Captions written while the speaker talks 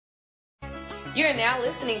You are now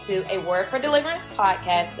listening to a Word for Deliverance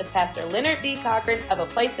podcast with Pastor Leonard D. Cochran of A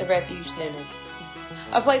Place of Refuge, Newnan.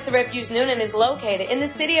 A Place of Refuge, Newnan is located in the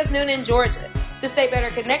city of Newnan, Georgia. To stay better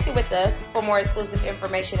connected with us, for more exclusive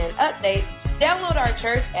information and updates, download our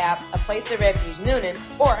church app, A Place of Refuge, Newnan,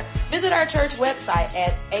 or visit our church website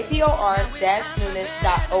at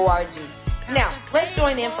apor-newnan.org. Now, let's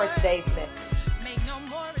join in for today's message.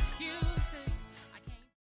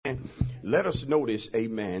 Let us notice,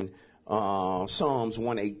 amen, Psalms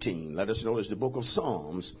 118. Let us notice the book of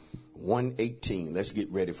Psalms 118. Let's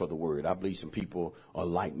get ready for the word. I believe some people are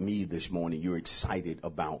like me this morning. You're excited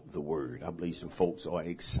about the word. I believe some folks are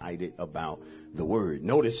excited about the word.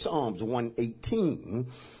 Notice Psalms 118,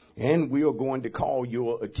 and we are going to call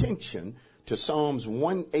your attention to Psalms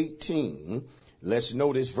 118. Let's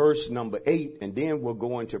notice verse number 8, and then we'll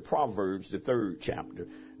go into Proverbs, the 3rd chapter.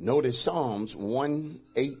 Notice Psalms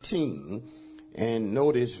 118. And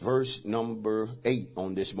notice verse number 8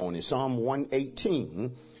 on this morning. Psalm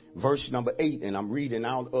 118, verse number 8. And I'm reading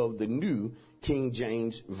out of the New King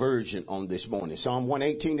James Version on this morning. Psalm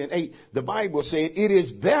 118 and 8. The Bible said, "It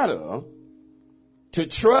is better to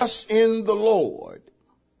trust in the Lord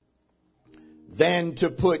than to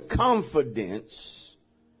put confidence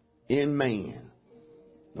in man."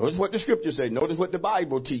 Notice what the scripture said. Notice what the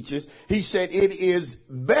Bible teaches. He said, it is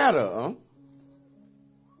better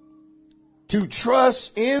to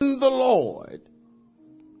trust in the Lord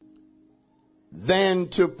than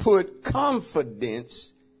to put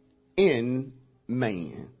confidence in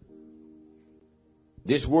man.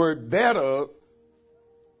 This word better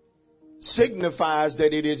signifies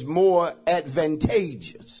that it is more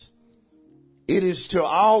advantageous. It is to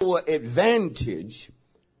our advantage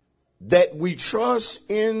that we trust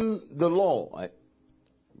in the Lord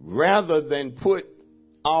rather than put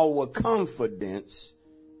our confidence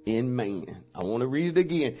in man. I want to read it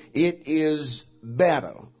again. It is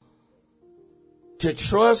better to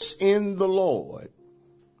trust in the Lord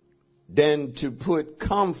than to put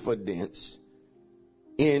confidence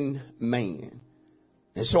in man.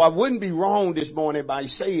 And so I wouldn't be wrong this morning by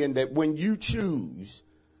saying that when you choose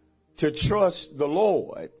to trust the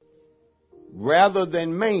Lord rather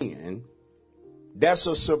than man, that's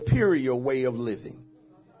a superior way of living.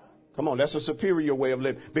 Come on, that's a superior way of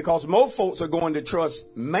living, because most folks are going to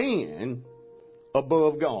trust man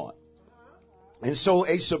above God. And so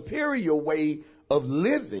a superior way of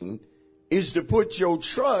living is to put your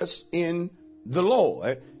trust in the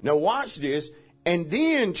Lord. Now watch this, and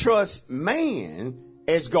then trust man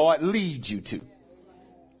as God leads you to,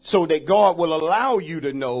 so that God will allow you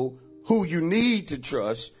to know who you need to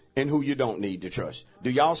trust and who you don't need to trust.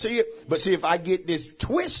 Do y'all see it? But see, if I get this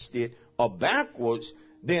twisted or backwards,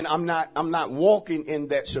 then I'm not walking in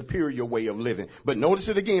that superior way of living. But notice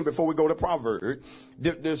it again before we go to Proverbs.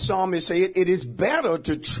 The psalmist said, it is better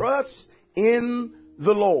to trust in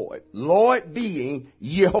the Lord. Lord being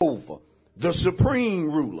Jehovah, the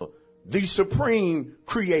supreme ruler, the supreme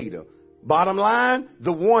creator. Bottom line,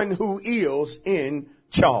 the one who is in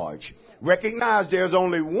charge. Recognize there's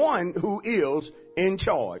only one who is in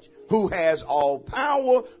charge, who has all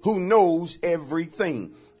power, who knows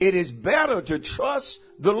everything. It is better to trust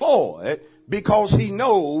the Lord because he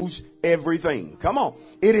knows everything. Come on.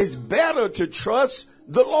 It is better to trust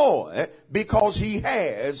the Lord because he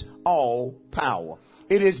has all power.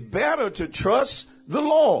 It is better to trust the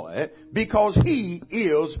Lord because he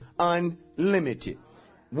is unlimited,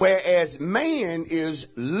 whereas man is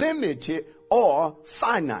limited or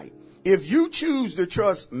finite. If you choose to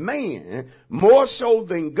trust man more so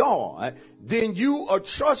than God, then you are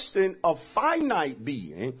trusting a finite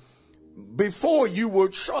being before you will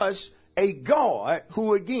trust a God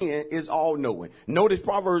who, again, is all-knowing. Notice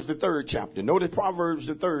Proverbs, the 3rd chapter. Notice Proverbs,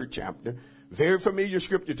 the 3rd chapter. Very familiar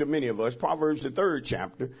scripture to many of us. Proverbs, the 3rd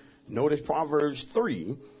chapter. Notice Proverbs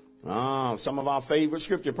 3. Some of our favorite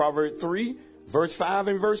scripture. Proverbs 3, verse 5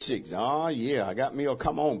 and verse 6. Yeah, I got me a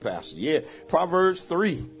come on, Pastor. Yeah, Proverbs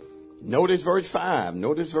 3. Notice verse 5.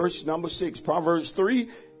 Notice verse number 6. Proverbs 3,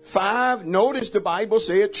 5. Notice the Bible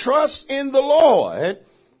said, trust in the Lord.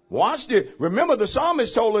 Watch this. Remember, the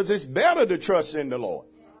psalmist told us it's better to trust in the Lord,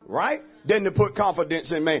 right, than to put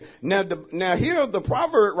confidence in man. Now here the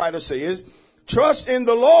proverb writer says, trust in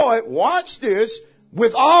the Lord, watch this,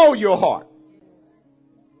 with all your heart.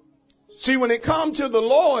 See, when it comes to the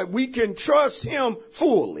Lord, we can trust him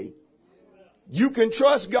fully. You can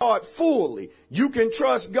trust God fully. You can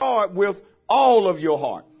trust God with all of your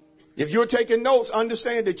heart. If you're taking notes,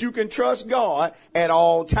 understand that you can trust God at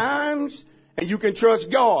all times, and you can trust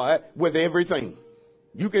God with everything.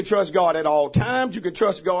 You can trust God at all times. You can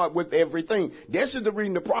trust God with everything. This is the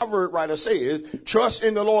reason the proverb writer says, trust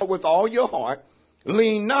in the Lord with all your heart.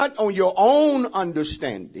 Lean not on your own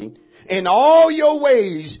understanding. In all your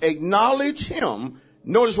ways acknowledge him.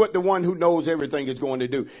 Notice what the one who knows everything is going to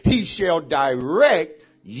do. He shall direct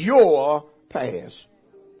your paths.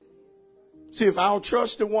 See, if I'll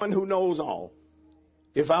trust the one who knows all,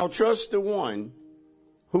 if I'll trust the one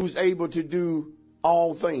who's able to do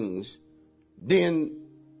all things, then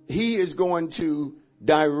he is going to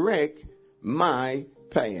direct my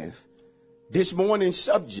path. This morning's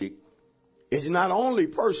subject is not only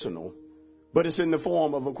personal, but it's in the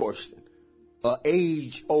form of a question, an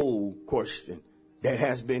age-old question that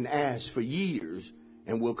has been asked for years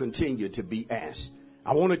and will continue to be asked.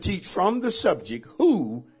 I want to teach from the subject,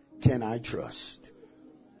 who can I trust?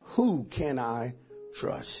 Who can I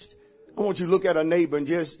trust? I want you to look at a neighbor and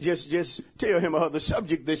just tell him or her the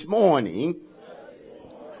subject this morning.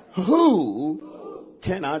 Who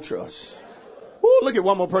can I trust? Ooh, look at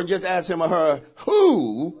one more person. Just ask him or her,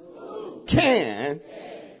 who can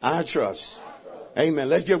I trust? Amen.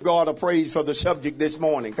 Let's give God a praise for the subject this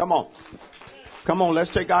morning. Come on. Come on. Let's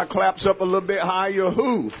take our claps up a little bit higher.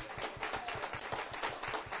 Who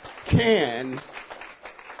can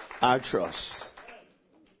I trust?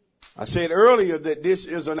 I said earlier that this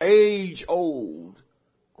is an age-old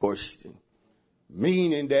question,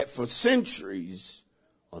 meaning that for centuries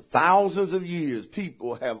or thousands of years,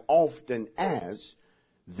 people have often asked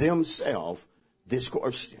themselves this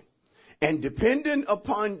question. And depending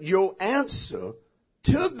upon your answer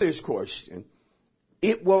to this question,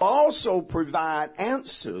 it will also provide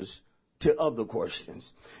answers to other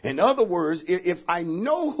questions. In other words, if I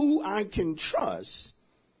know who I can trust,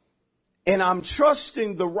 and I'm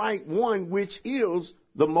trusting the right one, which is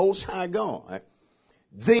the Most High God,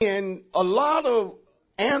 then a lot of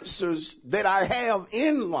answers that I have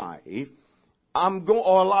in life,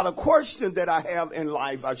 or a lot of questions that I have in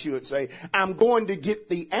life, I should say, I'm going to get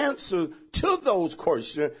the answer to those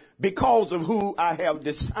questions because of who I have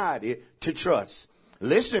decided to trust.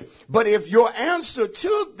 Listen, but if your answer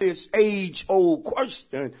to this age-old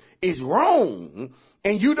question is wrong,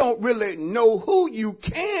 and you don't really know who you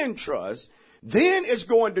can trust, then it's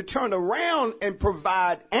going to turn around and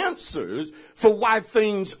provide answers for why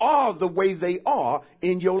things are the way they are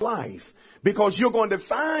in your life. Because you're going to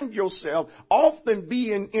find yourself often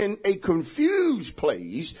being in a confused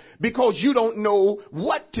place because you don't know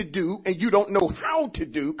what to do and you don't know how to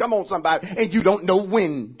do. Come on, somebody. And you don't know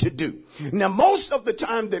when to do. Now, most of the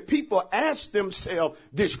time that people ask themselves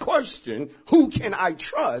this question, who can I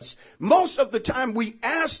trust? Most of the time we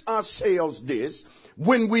ask ourselves this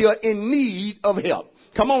when we are in need of help.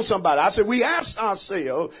 Come on, somebody. I said we ask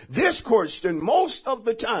ourselves this question most of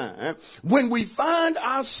the time when we find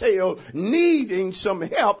ourselves needing some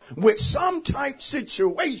help with some type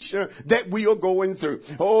situation that we are going through.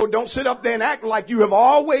 Oh, don't sit up there and act like you have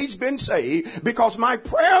always been saved, because my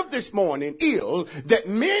prayer this morning is that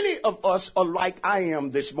many of us are like I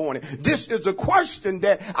am this morning. This is a question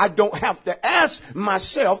that I don't have to ask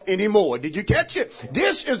myself anymore. Did you catch it?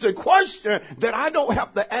 This is a question that I don't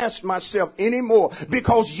have to ask myself anymore.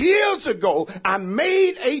 Because years ago, I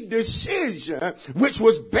made a decision which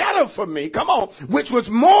was better for me. Come on. Which was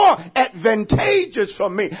more advantageous for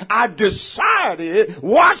me. I decided,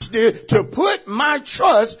 watch this, to put my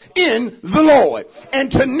trust in the Lord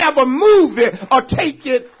and to never move it or take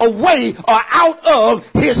it away or out of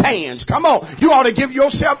his hands. Come on. You ought to give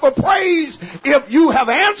yourself a praise if you have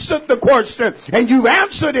answered the question and you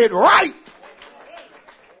answered it right.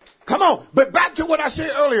 Come on. But back to what I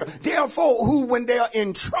said earlier. Therefore, who, when they're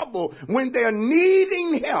in trouble, when they're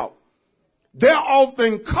needing help, they're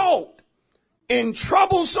often caught in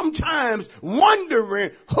trouble sometimes,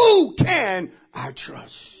 wondering, who can I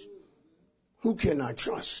trust? Who can I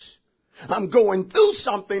trust? I'm going through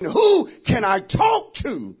something. Who can I talk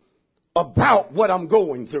to about what I'm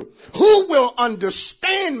going through? Who will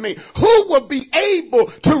understand me? Who will be able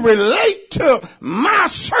to relate to my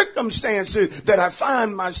circumstances that I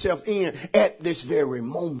find myself in at this very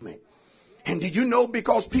moment? And do you know,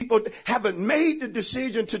 because people haven't made the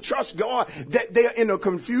decision to trust God, that they're in a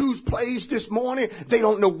confused place this morning? They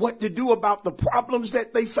don't know what to do about the problems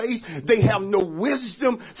that they face. They have no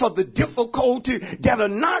wisdom for the difficulty that are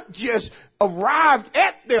not just arrived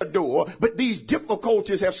at their door, but these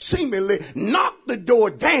difficulties have seemingly knocked the door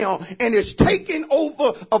down and it's taken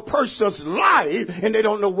over a person's life, and they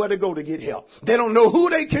don't know where to go to get help. They don't know who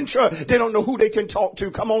they can trust. They don't know who they can talk to.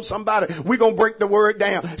 Come on, somebody. We're going to break the word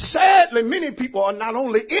down. Sadly, many many people are not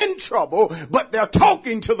only in trouble, but they're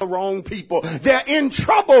talking to the wrong people. They're in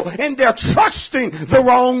trouble and they're trusting the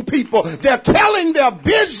wrong people. They're telling their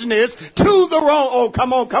business to the wrong. Oh,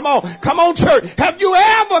 come on, church. Have you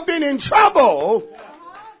ever been in trouble,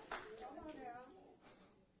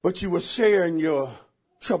 but you were sharing your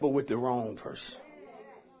trouble with the wrong person?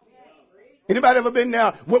 Anybody ever been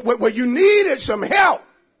there where you needed some help,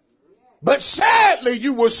 but sadly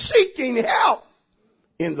you were seeking help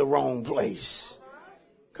in the wrong place?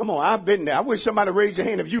 Come on, I've been there. I wish somebody raised your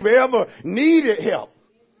hand if you've ever needed help,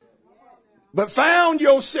 but found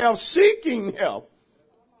yourself seeking help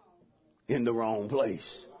in the wrong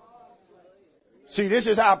place. See, this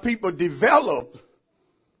is how people develop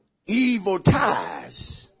evil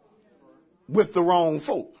ties with the wrong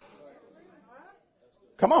folk.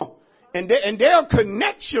 Come on. And there are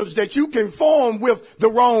connections that you can form with the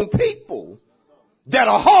wrong people that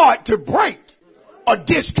are hard to break or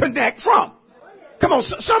disconnect from. Come on,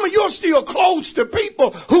 some of you are still close to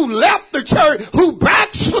people who left the church, who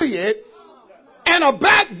backslid, and are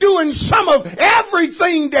back doing some of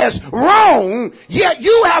everything that's wrong, yet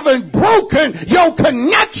you haven't broken your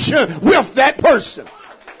connection with that person.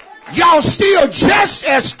 Y'all still just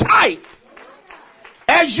as tight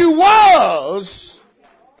as you was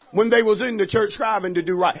when they was in the church striving to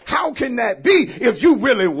do right. How can that be if you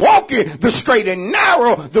really walking the straight and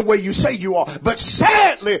narrow the way you say you are? But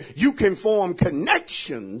sadly, you can form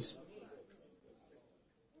connections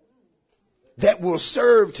that will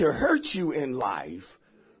serve to hurt you in life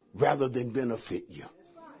rather than benefit you.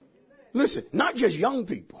 Listen, not just young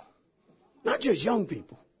people. Not just young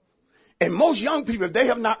people. And most young people, if they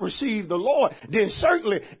have not received the Lord, then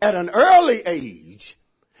certainly at an early age,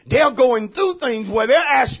 they're going through things where they're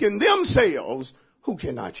asking themselves, who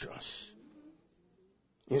can I trust?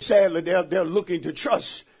 And sadly, they're looking to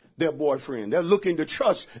trust their boyfriend. They're looking to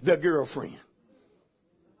trust their girlfriend,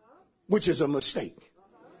 which is a mistake.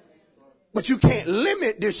 But you can't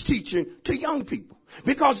limit this teaching to young people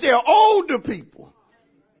because there are older people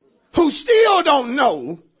who still don't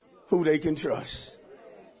know who they can trust.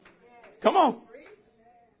 Come on.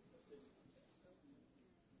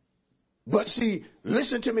 But see,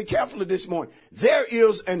 listen to me carefully this morning. There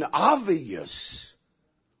is an obvious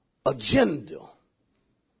agenda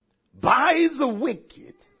by the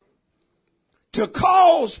wicked to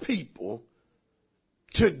cause people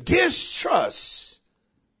to distrust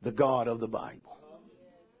the God of the Bible.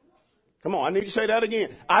 Come on, I need to say that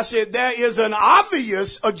again. I said there is an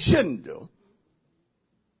obvious agenda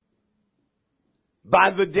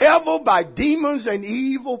by the devil, by demons and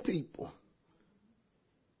evil people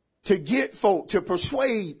to get folk, to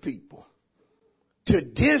persuade people to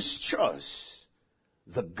distrust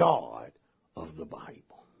the God of the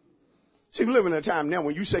Bible. See, we live in a time now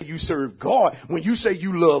when you say you serve God, when you say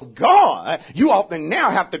you love God, you often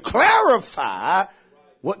now have to clarify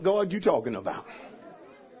what God you're talking about.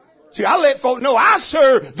 See, I let folk know I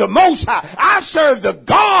serve the Most High. I serve the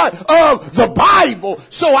God of the Bible.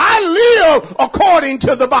 So I live according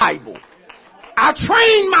to the Bible. I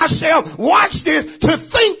train myself, watch this, to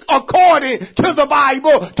think according to the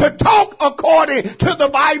Bible, to talk according to the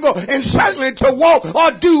Bible, and certainly to walk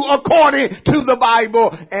or do according to the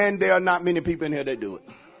Bible. And there are not many people in here that do it.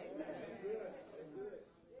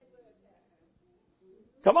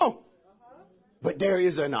 Come on. But there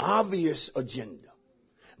is an obvious agenda.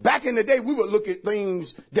 Back in the day, we would look at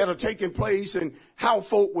things that are taking place and how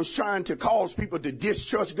folk was trying to cause people to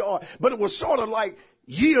distrust God. But it was sort of like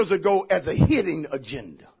years ago as a hidden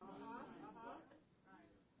agenda.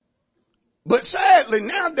 But sadly,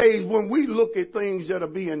 nowadays, when we look at things that are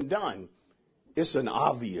being done, it's an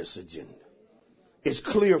obvious agenda. It's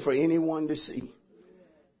clear for anyone to see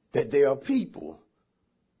that there are people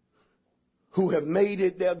who have made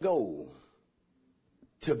it their goal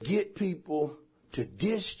to get people to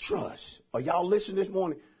distrust, are y'all listening this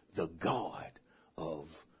morning, the God of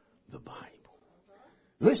the Bible.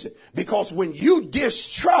 Listen, because when you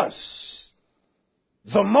distrust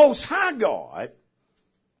the Most High God,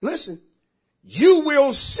 listen, you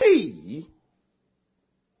will see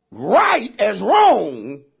right as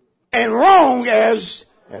wrong and wrong as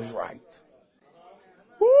right.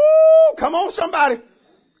 Woo, come on, somebody.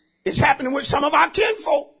 It's happening with some of our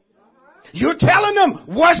kinfolk. You're telling them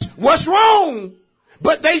what's wrong,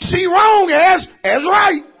 but they see wrong as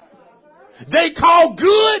right. They call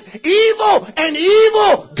good evil and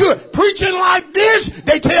evil good. Preaching like this,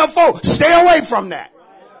 they tell folks, stay away from that.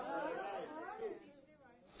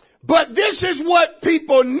 But this is what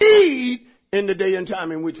people need in the day and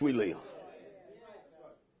time in which we live.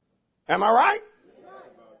 Am I right?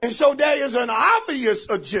 And so there is an obvious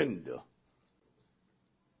agenda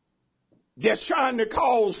that's trying to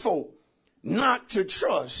cause folk not to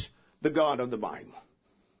trust the God of the Bible.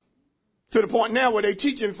 To the point now where they're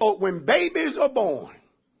teaching folk when babies are born,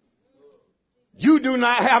 you do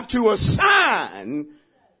not have to assign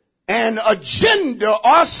an agenda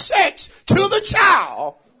or sex to the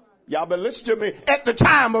child. Y'all better listen to me, at the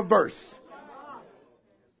time of birth.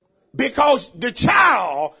 Because the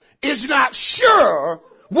child is not sure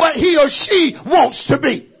what he or she wants to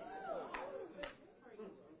be.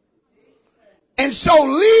 And so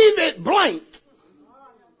leave it blank.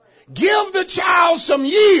 Give the child some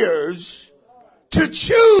years to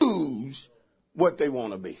choose what they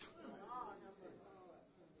want to be.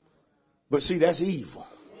 But see, that's evil.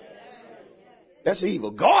 That's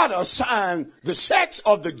evil. God assigned the sex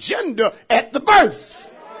or the gender at the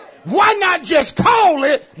birth. Why not just call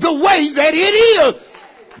it the way that it is?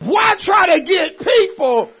 Why try to get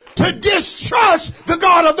people to distrust the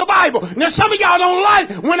God of the Bible? Now, some of y'all don't like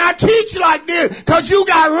when I teach like this because you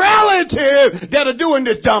got relatives that are doing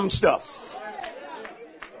this dumb stuff.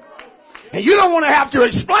 And you don't want to have to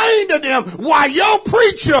explain to them why your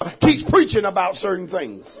preacher keeps preaching about certain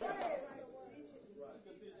things.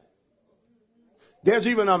 There's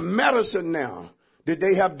even a medicine now that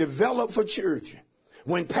they have developed for children.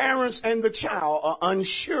 When parents and the child are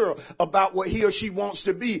unsure about what he or she wants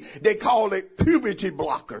to be, they call it puberty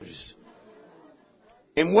blockers.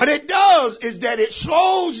 And what it does is that it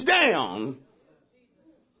slows down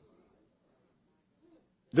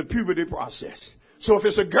the puberty process. So if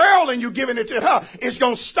it's a girl and you're giving it to her, it's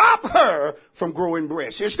going to stop her from growing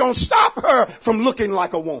breasts. It's going to stop her from looking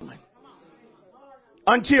like a woman.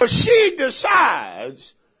 Until she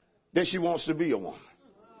decides that she wants to be a woman.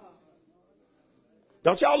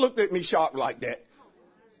 Don't y'all look at me sharp like that.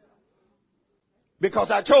 Because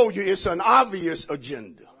I told you it's an obvious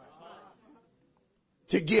agenda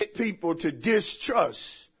to get people to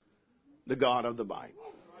distrust the God of the Bible.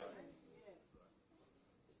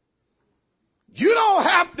 You don't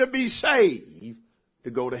have to be saved to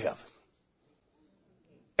go to heaven.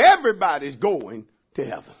 Everybody's going to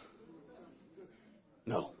heaven.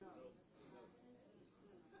 No.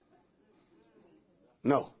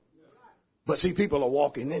 No. But see, people are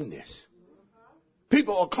walking in this.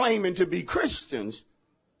 People are claiming to be Christians.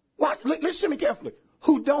 Watch, listen to me carefully.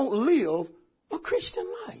 Who don't live a Christian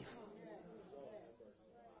life.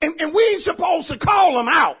 And we ain't supposed to call them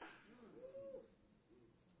out.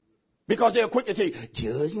 Because they're quick to tell you,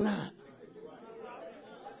 judge not.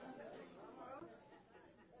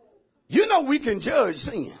 You know we can judge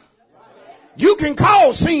sin. You can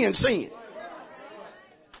call sin, sin.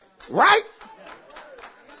 Right?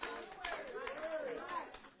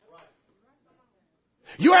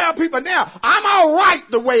 You have people now, I'm all right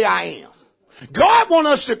the way I am. God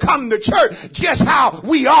wants us to come to church just how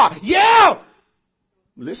we are. Yeah.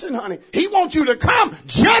 Listen, honey, he wants you to come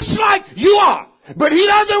just like you are. But he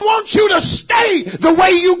doesn't want you to stay the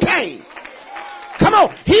way you came. Come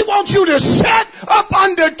on. He wants you to set up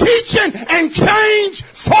under teaching and change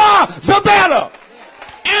for the better.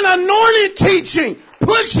 And anointed teaching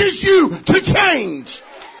pushes you to change.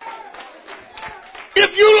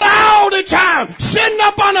 If you allow the time, sitting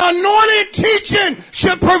up on anointed teaching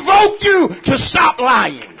should provoke you to stop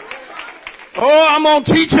lying. Oh, I'm going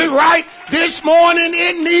to teach it right this morning.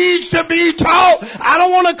 It needs to be taught. I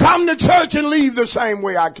don't want to come to church and leave the same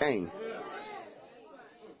way I came.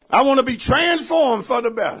 I want to be transformed for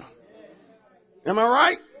the better. Am I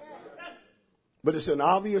right? But it's an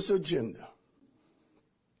obvious agenda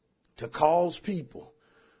to cause people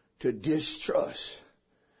to distrust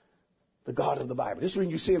the God of the Bible. This is when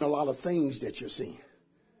you're seeing a lot of things that you're seeing.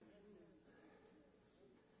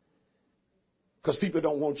 Because people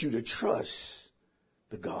don't want you to trust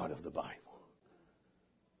the God of the Bible.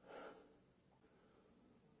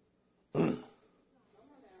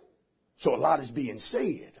 So a lot is being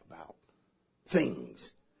said about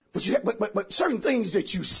things. But certain things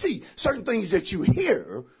that you see, certain things that you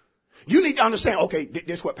hear, you need to understand, okay,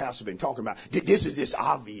 this is what Pastor's been talking about. This is this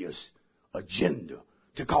obvious agenda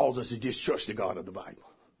to cause us to distrust the God of the Bible.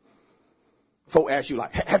 Folk ask you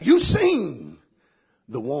like, have you seen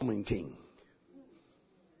The Woman King?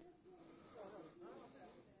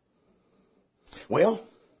 Well,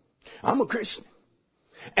 I'm a Christian.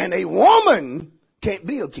 And a woman can't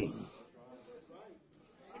be a king.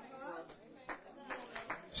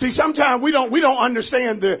 See, sometimes we don't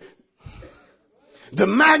understand the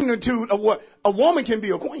magnitude of what a woman can be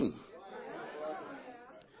a queen.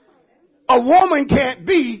 A woman can't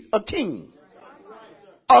be a king.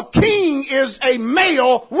 A king is a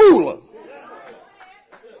male ruler.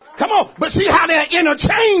 Come on, but see how they're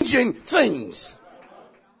interchanging things.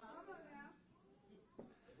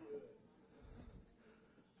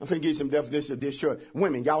 I'm finna give you some definition of distrust.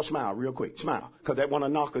 Women, y'all smile real quick. Smile, because they want to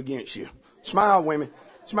knock against you. Smile, women.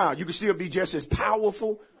 Smile. You can still be just as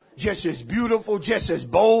powerful, just as beautiful, just as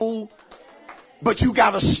bold, but you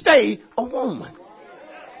got to stay a woman.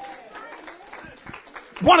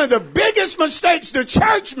 One of the biggest mistakes the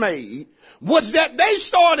church made was that they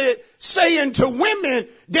started saying to women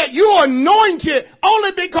that you're anointed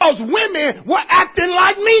only because women were acting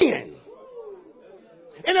like men.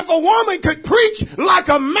 And if a woman could preach like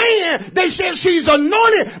a man, they said she's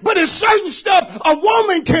anointed. But there's certain stuff a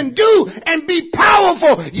woman can do and be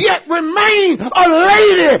powerful, yet remain a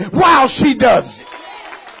lady while she does it.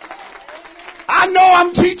 I know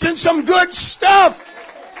I'm teaching some good stuff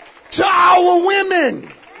to our women.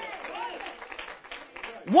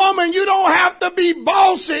 Woman, you don't have to be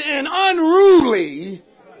bossy and unruly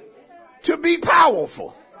to be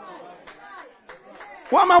powerful.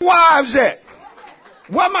 Where my wives at?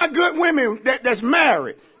 Where my good women that's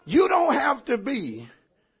married? You don't have to be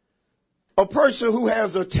a person who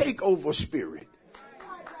has a takeover spirit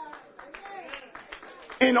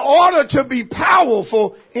in order to be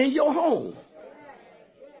powerful in your home.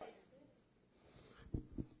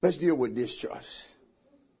 Let's deal with distrust.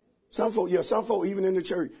 Some folk even in the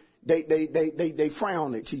church, they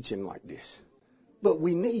frown at teaching like this. But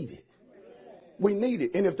we need it. We need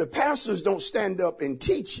it. And if the pastors don't stand up and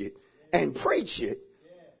teach it and preach it,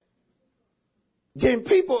 then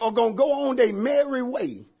people are going to go on their merry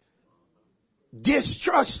way,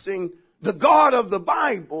 distrusting the God of the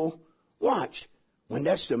Bible. Watch. When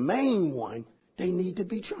that's the main one, they need to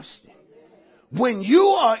be trusted. When you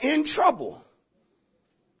are in trouble,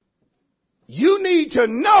 you need to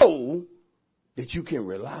know that you can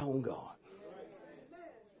rely on God.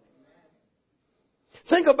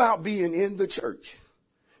 Think about being in the church,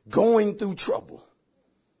 going through trouble,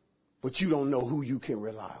 but you don't know who you can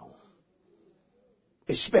rely on.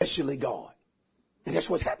 Especially God. And that's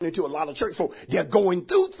what's happening to a lot of church folk. They're going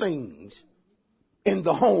through things in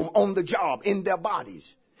the home, on the job, in their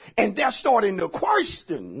bodies. And they're starting to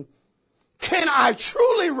question, can I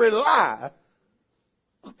truly rely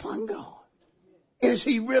upon God? Is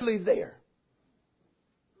he really there?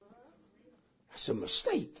 That's a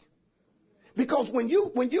mistake. Because when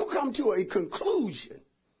you come to a conclusion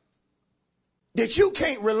that you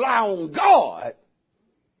can't rely on God,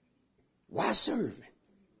 why serve him?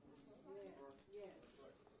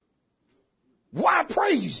 Why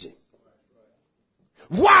praise him?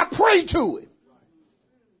 Why pray to him?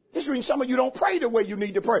 This means some of you don't pray the way you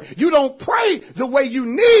need to pray. You don't pray the way you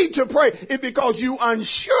need to pray. It's because you're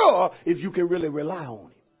unsure if you can really rely on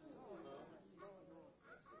him.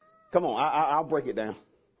 Come on, I'll break it down.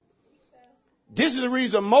 This is the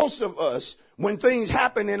reason most of us, when things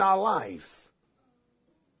happen in our life,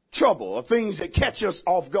 trouble or things that catch us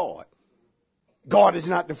off guard, God is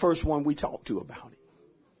not the first one we talk to about it.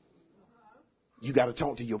 You got to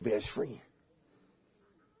talk to your best friend.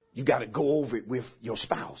 You got to go over it with your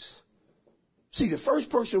spouse. See, the first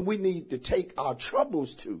person we need to take our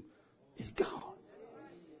troubles to is God.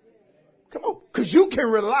 Come on, because you can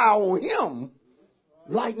rely on him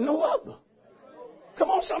like no other. Come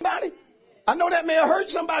on, somebody. I know that may have hurt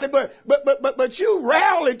somebody, but you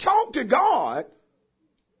rarely talk to God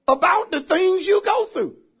about the things you go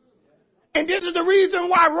through. And this is the reason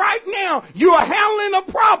why right now you are handling a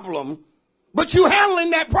problem, but you're handling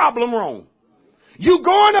that problem wrong. You're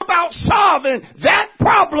going about solving that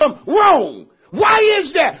problem wrong. Why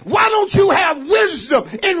is that? Why don't you have wisdom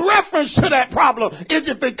in reference to that problem? Is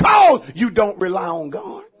it because you don't rely on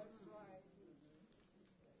God?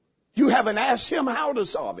 You haven't asked him how to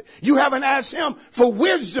solve it. You haven't asked him for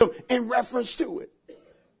wisdom in reference to it.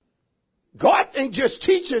 God ain't just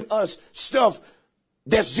teaching us stuff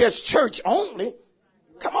that's just church only.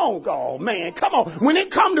 Come on, God, man, come on. When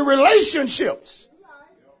it comes to relationships,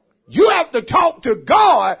 you have to talk to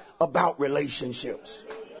God about relationships.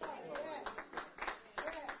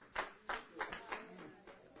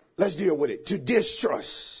 Let's deal with it. To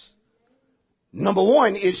distrust. Number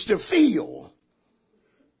one is to feel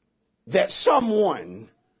that someone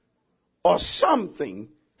or something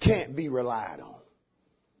can't be relied on.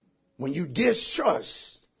 When you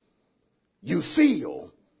distrust, you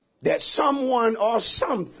feel that someone or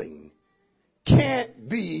something can't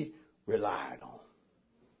be relied on.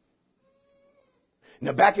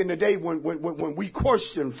 Now, back in the day when we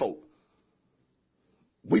questioned folk,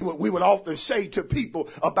 we would often say to people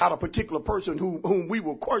about a particular person whom we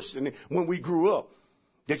were questioning when we grew up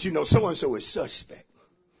that, you know, so-and-so is suspect.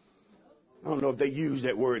 I don't know if they use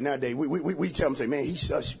that word nowadays. We tell them, say, man, he's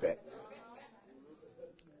suspect.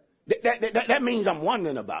 That means I'm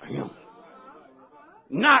wondering about him.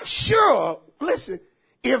 Not sure. Listen,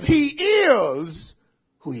 if he is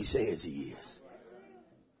who he says he is.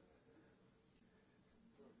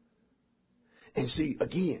 And see,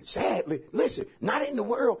 again, sadly, listen, not in the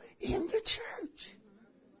world, in the church.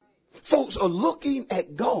 Folks are looking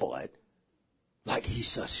at God like he's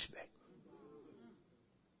suspect.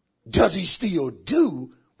 Does he still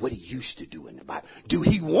do what he used to do in the Bible? Do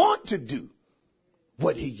he want to do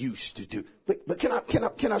what he used to do? But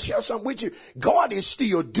can I share something with you? God is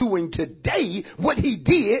still doing today what he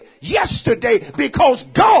did yesterday, because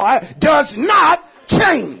God does not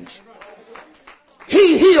change.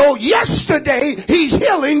 He healed yesterday. He's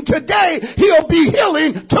healing today. He'll be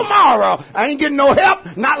healing tomorrow. I ain't getting no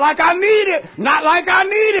help. Not like I need it. Not like I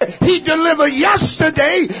need it. He delivered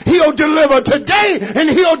yesterday. He'll deliver today. And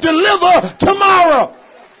he'll deliver tomorrow.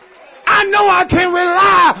 I know I can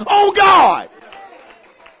rely on God.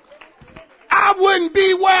 I wouldn't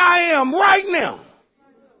be where I am right now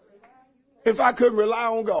if I couldn't rely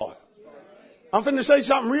on God. I'm finna say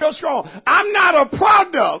something real strong. I'm not a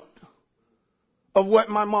product of what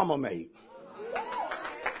my mama made.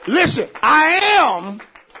 Listen, I am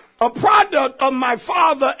a product of my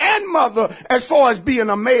father and mother as far as being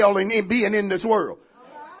a male and being in this world.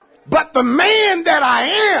 But the man that I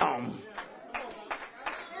am,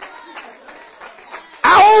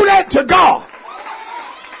 I owe that to God.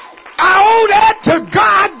 I owe that to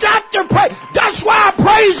God. I got to pray. That's why I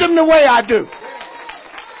praise him the way I do.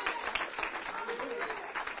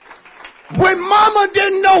 When mama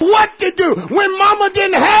didn't know what to do, when mama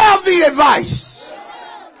didn't have the advice,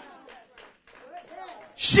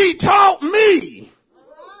 she taught me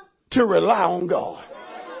to rely on God.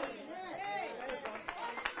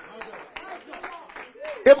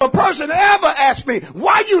 If a person ever asks me,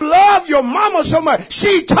 why you love your mama so much?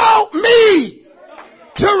 She taught me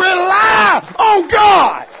to rely on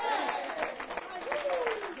God.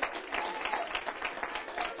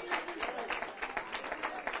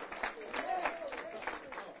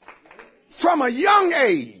 From a young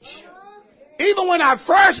age, even when I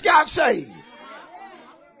first got saved,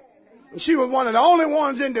 she was one of the only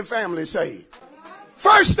ones in the family saved.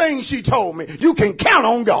 First thing she told me, you can count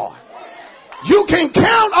on God. You can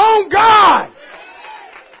count on God.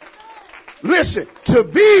 Listen, to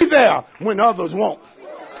be there when others won't.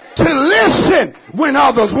 To listen when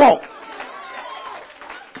others won't.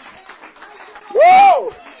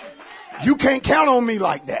 Woo! You can't count on me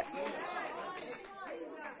like that.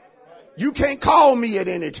 You can't call me at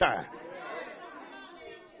any time.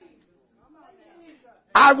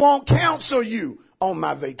 I won't counsel you on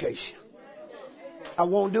my vacation. I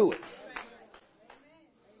won't do it.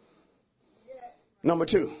 Number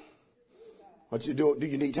two, what you do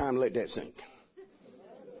you need time to let that sink?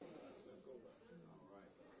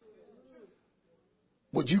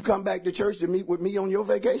 Would you come back to church to meet with me on your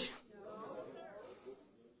vacation?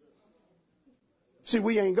 See,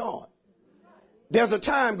 we ain't God. There's a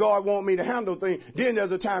time God wants me to handle things. Then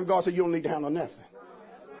there's a time God said you don't need to handle nothing.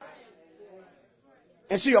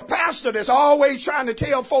 And see, a pastor that's always trying to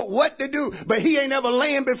tell folk what to do, but he ain't ever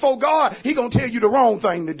laying before God, he gonna tell you the wrong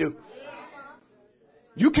thing to do.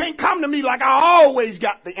 You can't come to me like I always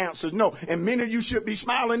got the answers. No. And many of you should be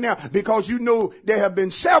smiling now because you know there have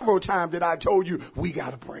been several times that I told you we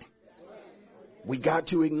got to pray. We got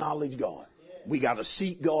to acknowledge God. We got to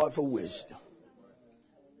seek God for wisdom.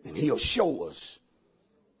 And he'll show us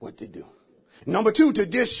what to do. Number two, to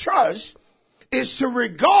distrust is to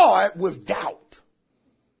regard with doubt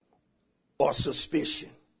or suspicion.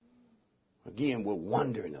 Again, we're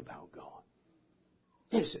wondering about God.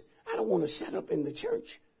 Listen, I don't want to set up in the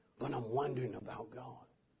church, but I'm wondering about God.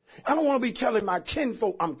 I don't want to be telling my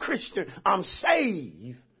kinfolk I'm Christian, I'm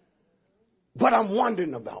saved, but I'm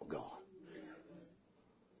wondering about God.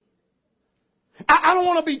 I don't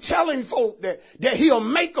want to be telling folk that he'll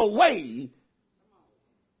make a way,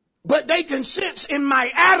 but they can sense in my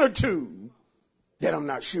attitude that I'm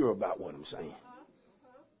not sure about what I'm saying.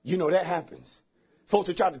 You know that happens. Folks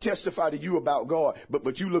will try to testify to you about God,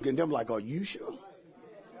 but you look at them like, are you sure?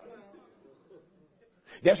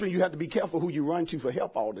 That's when you have to be careful who you run to for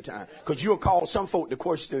help all the time, because you'll call some folk to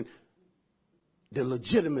question the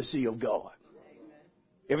legitimacy of God.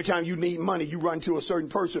 Every time you need money, you run to a certain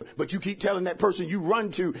person, but you keep telling that person you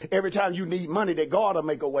run to every time you need money that God will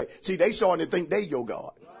make a way. See, they starting to think they your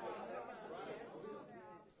God.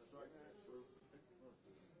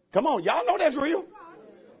 Come on, y'all know that's real.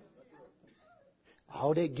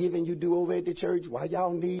 All that giving you do over at the church, why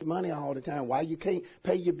y'all need money all the time? Why you can't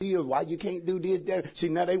pay your bills? Why you can't do this, that? See,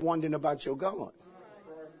 now they wondering about your God.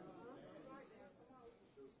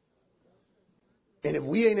 And if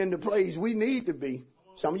we ain't in the place we need to be,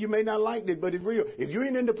 Some of you may not like it, but it's real. If you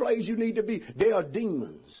ain't in the place you need to be, there are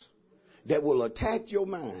demons that will attack your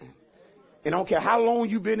mind. And I don't care how long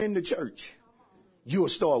you've been in the church, you will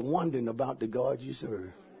start wondering about the God you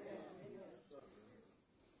serve.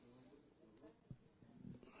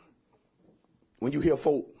 When you hear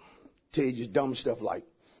folk tell you dumb stuff like,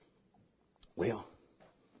 well,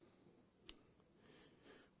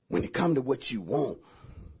 when it comes to what you want,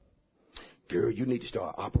 girl, you need to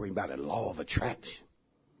start operating by the law of attraction.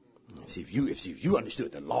 See, if you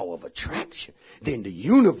understood the law of attraction, then the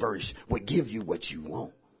universe would give you what you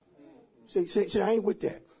want. See, I ain't with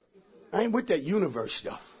that. I ain't with that universe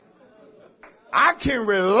stuff. I can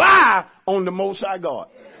rely on the Most High God.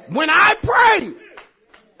 When I pray,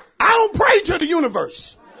 I don't pray to the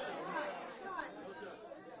universe.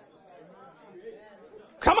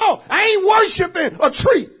 Come on. I ain't worshiping a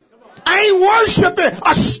tree. I ain't worshiping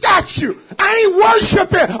a statue. I ain't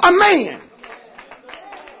worshiping a man.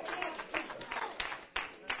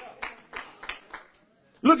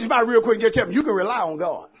 Look at somebody real quick and just tell me, you can rely on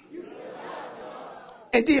God.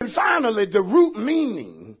 And then finally, the root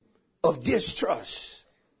meaning of distrust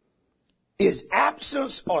is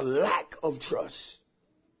absence or lack of trust.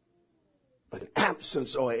 An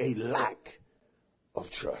absence or a lack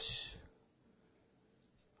of trust.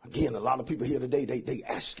 Again, a lot of people here today, they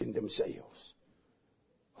asking themselves,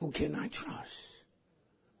 who can I trust?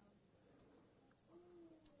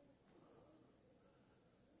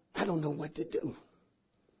 I don't know what to do.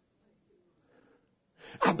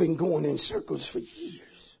 I've been going in circles for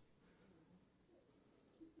years.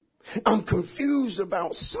 I'm confused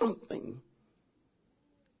about something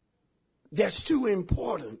that's too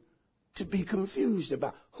important to be confused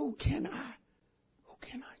about. Who can I trust?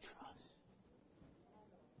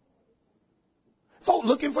 Folk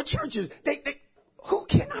looking for churches. Who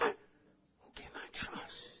can I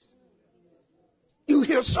trust? You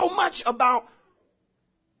hear so much about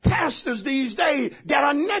pastors these days that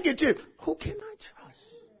are negative. Who can I trust?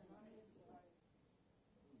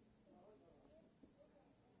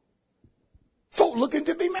 Folk looking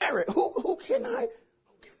to be married. Who can I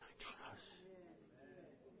trust?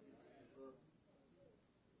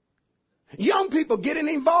 Young people getting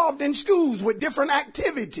involved in schools with different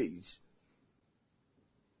activities.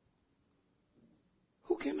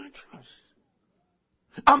 Who can I trust?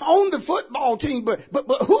 I'm on the football team, but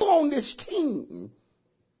who on this team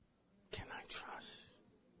can I trust?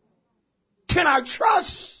 Can I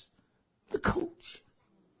trust the coach?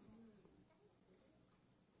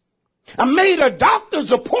 I made a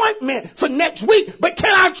doctor's appointment for next week, but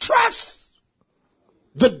can I trust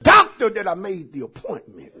the doctor that I made the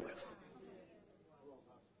appointment with?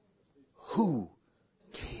 Who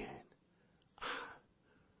can I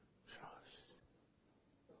trust?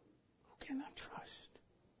 Who can I trust?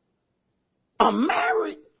 I'm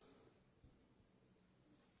married.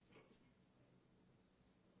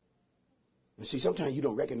 And see, sometimes you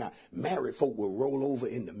don't recognize married folk will roll over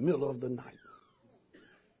in the middle of the night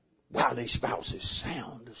while their spouse is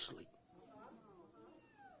sound asleep,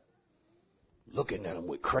 looking at them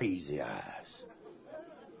with crazy eyes,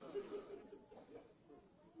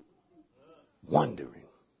 wondering,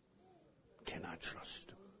 can I trust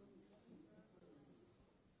them?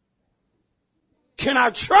 Can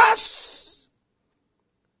I trust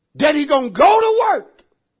that he gonna go to work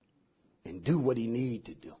and do what he need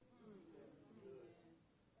to do?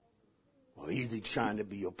 Or is he trying to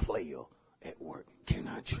be a player at work? Can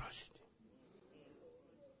I trust him?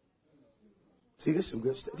 See, this is some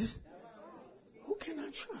good stuff. Who can I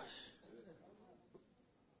trust?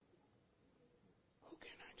 Who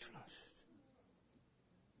can I trust?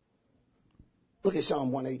 Look at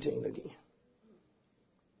Psalm 118 again.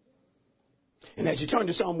 And as you turn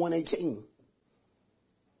to Psalm 118,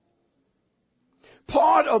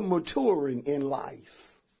 part of maturing in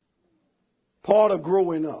life, part of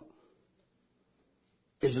growing up,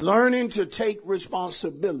 is learning to take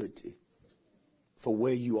responsibility for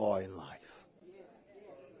where you are in life.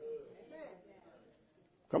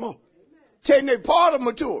 Come on. Taking a part of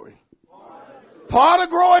maturing, part of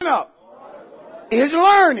growing up, is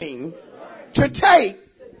learning to take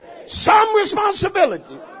some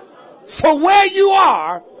responsibility for where you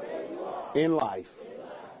are in life.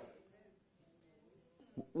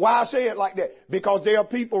 Why I say it like that? Because there are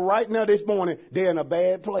people right now this morning, they're in a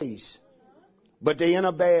bad place. But they're in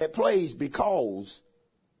a bad place because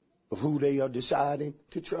of who they are deciding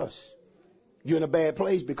to trust. You're in a bad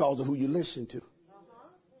place because of who you listen to.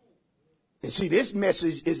 And see, this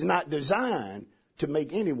message is not designed to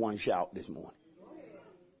make anyone shout this morning.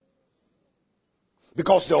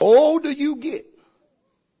 Because the older you get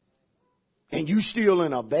and you still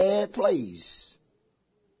in a bad place,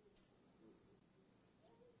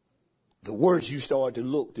 the worse you start to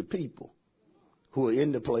look to people who are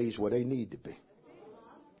in the place where they need to be.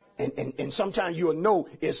 And sometimes you'll know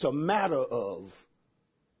it's a matter of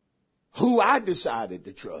who I decided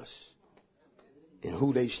to trust and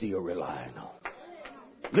who they still relying on.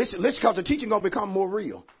 Listen, because the teaching going to become more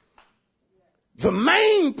real. The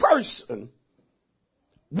main person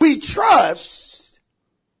we trust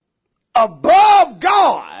above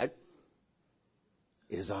God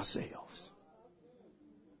is ourselves.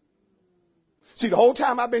 See, the whole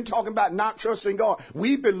time I've been talking about not trusting God,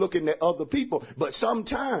 we've been looking at other people, but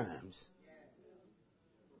sometimes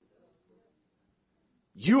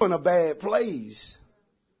you're in a bad place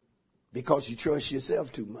because you trust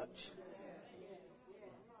yourself too much.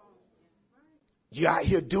 You're out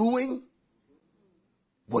here doing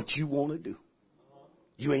what you want to do.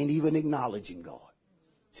 You ain't even acknowledging God.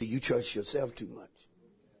 See, you trust yourself too much.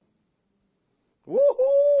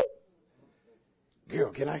 Woohoo!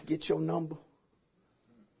 Girl, can I get your number?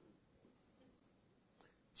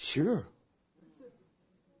 Sure.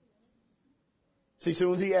 See, as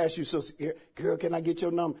soon as he asked you, so, girl, can I get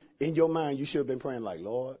your number? In your mind, you should have been praying like,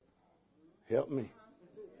 Lord, help me.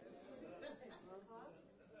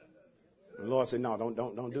 The Lord said, no,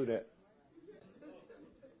 don't do that.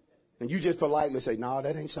 And you just politely say, no,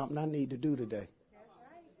 that ain't something I need to do today.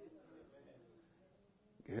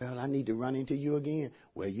 Girl, I need to run into you again.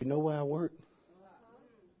 Well, you know where I work.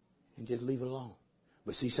 And just leave it alone.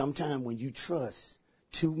 But see, sometimes when you trust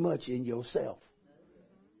too much in yourself,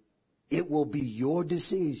 it will be your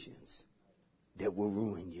decisions that will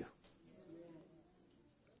ruin you.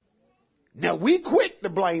 Now, we quick to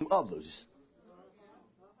blame others.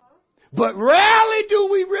 But rarely do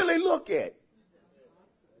we really look at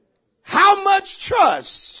how much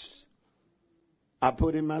trust I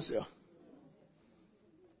put in myself.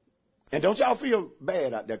 And don't y'all feel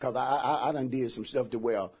bad out there, because I done did some stuff to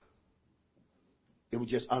where it was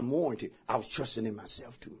just unwarranted. I was trusting in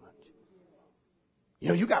myself too much. You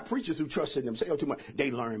know, you got preachers who trust in themselves too much.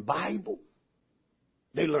 They learn Bible.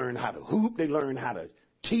 They learn how to hoop. They learn how to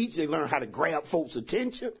teach. They learn how to grab folks'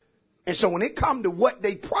 attention. And so when it comes to what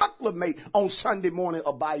they proclamate on Sunday morning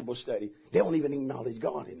or Bible study, they don't even acknowledge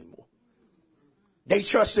God anymore. They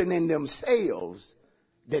trusting in themselves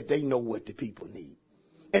that they know what the people need.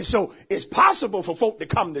 And so it's possible for folk to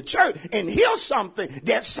come to church and hear something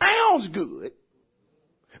that sounds good,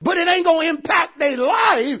 but it ain't going to impact their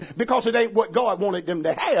life because it ain't what God wanted them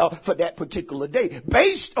to have for that particular day,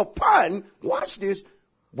 based upon, watch this,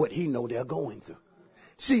 what he know they're going through.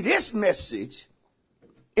 See, this message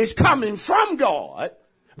is coming from God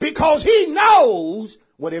because he knows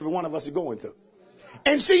what every one of us are going through.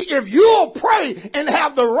 And see, if you'll pray and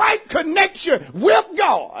have the right connection with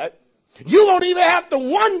God, you won't even have to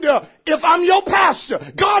wonder if I'm your pastor.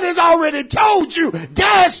 God has already told you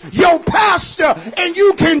that's your pastor, and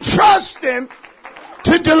you can trust him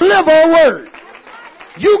to deliver a word.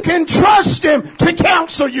 You can trust him to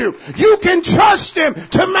counsel you. You can trust him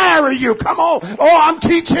to marry you. Come on. Oh, I'm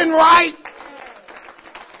teaching right.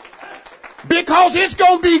 Because it's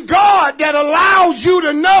going to be God that allows you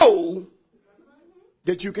to know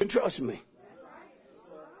that you can trust me.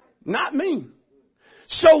 Not me.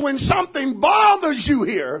 So when something bothers you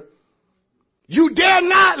here, you dare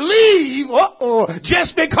not leave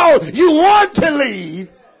just because you want to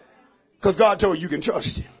leave, because God told you can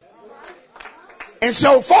trust him. And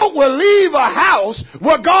so folk will leave a house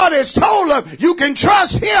where God has told them you can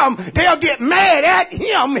trust him. They'll get mad at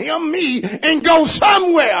him, me, and go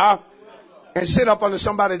somewhere and sit up under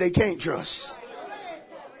somebody they can't trust.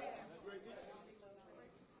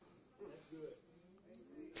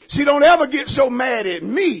 See, don't ever get so mad at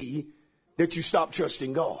me that you stop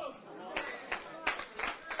trusting God.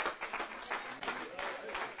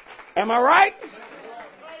 Am I right?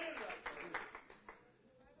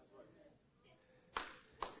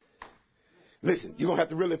 Listen, you're going to have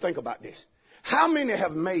to really think about this. How many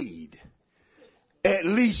have made at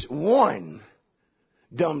least one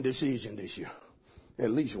dumb decision this year?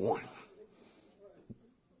 At least one.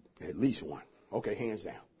 At least one. Okay, hands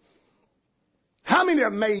down. How many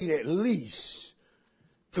have made at least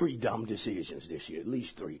 3 dumb decisions this year? At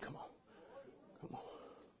least 3. Come on. Come on.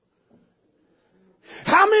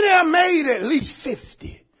 How many have made at least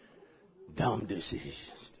 50 dumb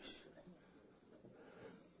decisions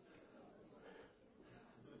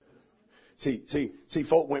this year? See,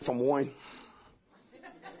 folk went from 1,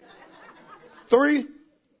 3,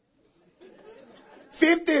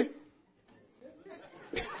 50.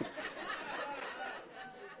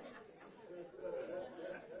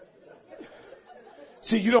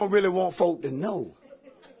 See, you don't really want folk to know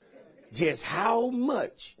just how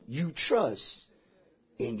much you trust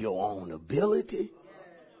in your own ability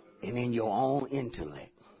and in your own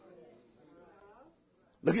intellect.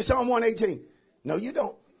 Look at Psalm 118. No, you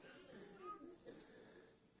don't.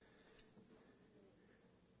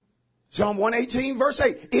 Psalm 118 verse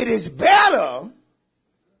 8. It is better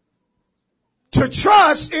to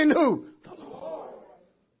trust in who? The Lord.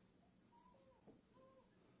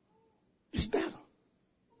 It's better.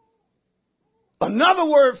 Another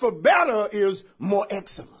word for better is more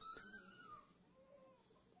excellent.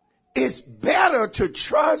 It's better to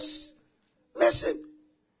trust, listen,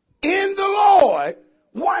 in the Lord.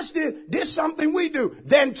 Watch this. This is something we do.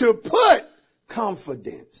 Than to put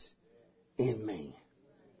confidence in man.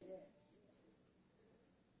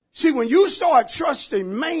 See, when you start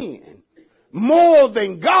trusting man more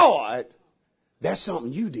than God, that's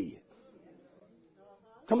something you did.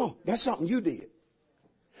 Come on, that's something you did.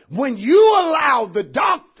 When you allow the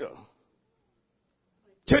doctor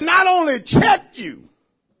to not only check you,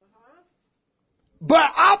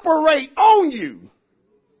 but operate on you,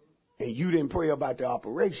 and you didn't pray about the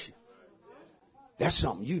operation, that's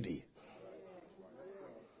something you did.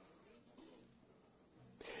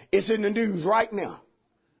 It's in the news right now.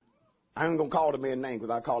 I ain't going to call the man's name because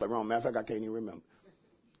I called it wrong. Matter of fact, I can't even remember.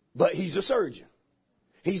 But he's a surgeon.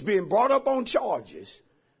 He's being brought up on charges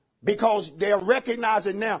because they're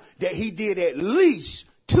recognizing now that he did at least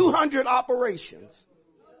 200 operations.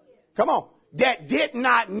 Come on. That did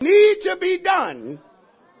not need to be done.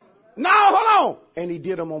 Now, hold on. And he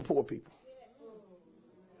did them on poor people.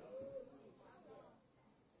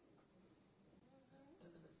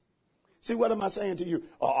 See, what am I saying to you?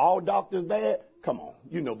 Are all doctors bad? Come on.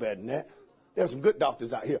 You know better than that. There's some good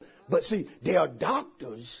doctors out here. But see, there are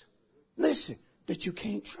doctors, listen, that you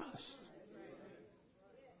can't trust.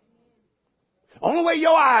 Only way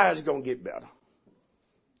your eyes are going to get better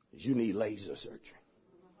is you need laser surgery.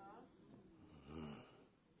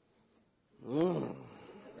 I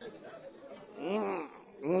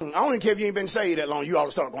don't even care if you ain't been saved that long. You ought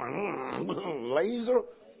to start going, laser?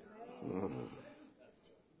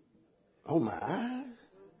 Oh, my eyes.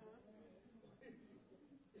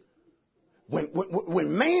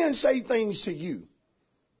 When man say things to you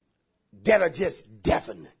that are just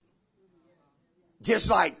definite, just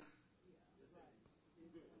like,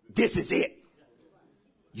 this is it,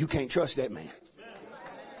 you can't trust that man.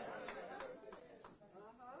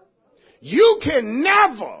 You can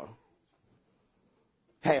never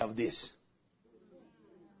have this.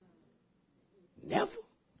 Never.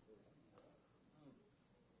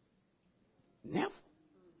 Never.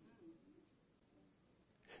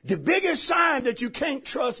 The biggest sign that you can't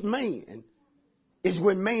trust man is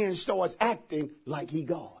when man starts acting like he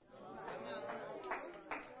God.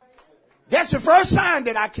 That's the first sign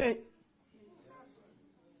that I can't.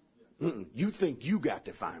 You think you got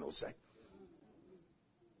the final say.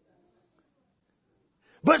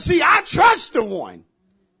 But see, I trust the one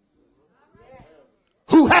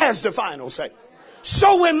who has the final say.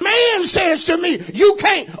 So when man says to me, you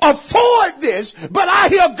can't afford this, but I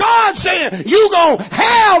hear God saying, you gonna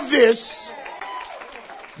have this,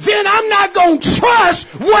 then I'm not gonna trust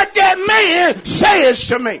what that man says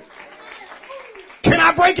to me. Can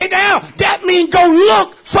I break it down? That means go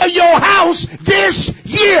look for your house this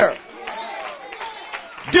year.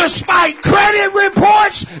 Despite credit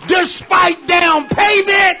reports, despite down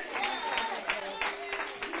payment,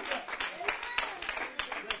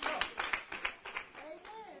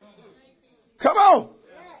 come on.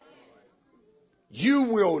 You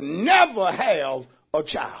will never have a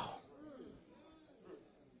child.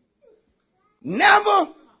 Never.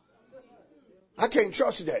 I can't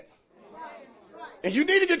trust that. And you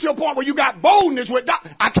need to get to a point where you got boldness with God.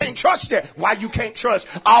 I can't trust that. Why you can't trust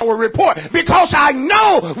our report? Because I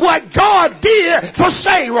know what God did for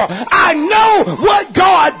Sarah. I know what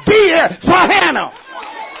God did for Hannah.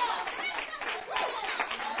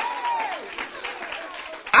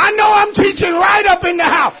 I know I'm teaching right up in the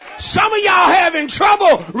house. Some of y'all having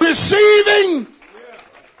trouble receiving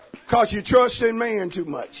because you trust in man too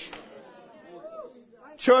much.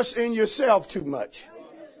 Trust in yourself too much.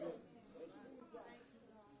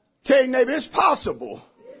 Tell your neighbor, it's possible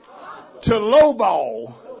to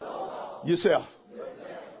lowball yourself.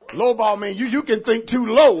 Lowball means you can think too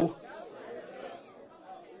low.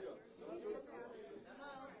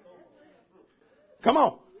 Come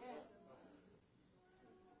on.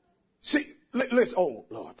 See, let's, oh,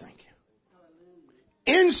 Lord, thank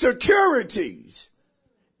you. Insecurities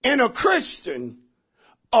in a Christian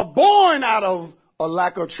are born out of a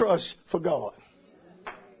lack of trust for God.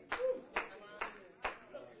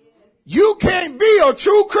 You can't be a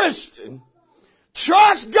true Christian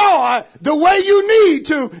Trust God the way you need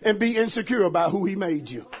to and be insecure about who he made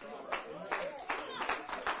you.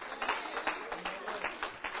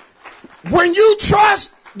 When you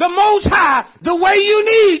trust the Most High the way you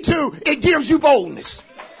need to, it gives you boldness.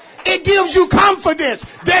 It gives you confidence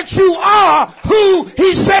that you are who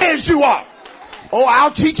he says you are. Oh,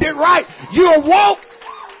 I'll teach it right. You'll walk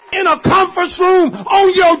in a conference room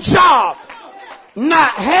on your job,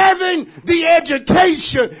 not having the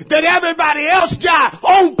education that everybody else got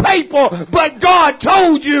on paper, but God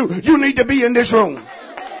told you you need to be in this room.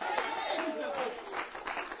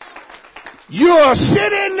 You'll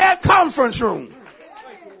sit in that conference room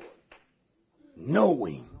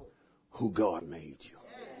knowing who God made you.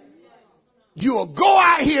 You'll go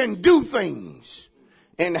out here and do things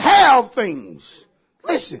and have things.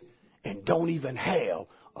 Listen, and don't even have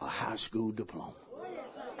a high school diploma.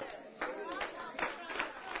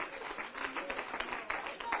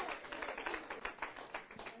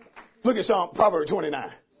 Look at Proverbs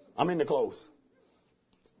 29. I'm in the close.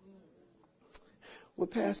 Well,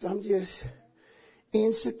 Pastor, I'm just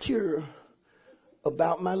insecure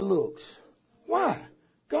about my looks. Why?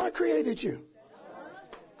 God created you.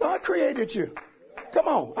 God created you. Come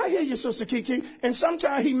on. I hear you, Sister Kiki. And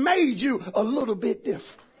sometimes he made you a little bit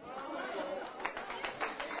different.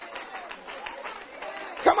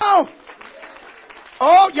 Come on.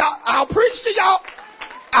 Oh, y'all, I'll preach to y'all.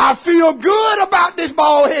 I feel good about this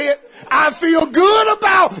bald head. I feel good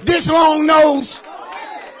about this long nose.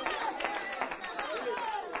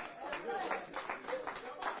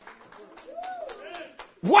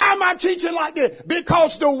 Why am I teaching like this?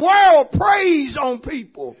 Because the world preys on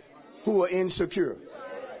people who are insecure.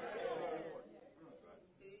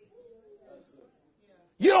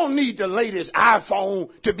 You don't need the latest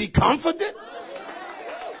iPhone to be confident.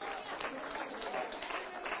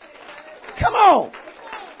 Come on.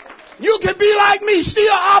 You can be like me,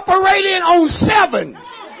 still operating on 7.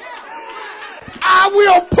 I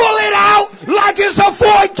will pull it out like it's a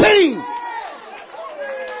 14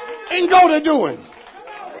 and go to doing.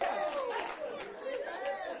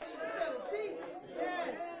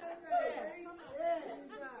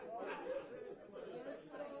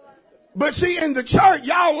 But see, in the church,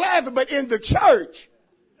 y'all laughing, but in the church,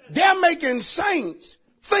 they're making saints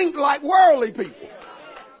think like worldly people.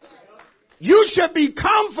 You should be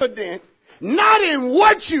confident not in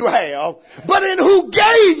what you have, but in who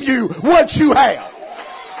gave you what you have.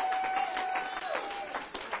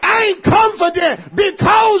 I ain't confident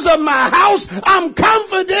because of my house. I'm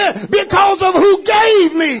confident because of who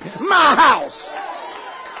gave me my house.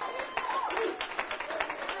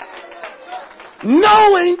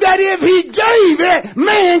 Knowing that if he gave it,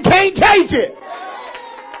 man can't take it.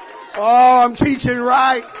 Oh, I'm teaching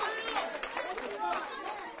right.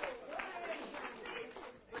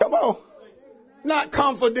 Come on. Not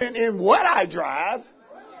confident in what I drive,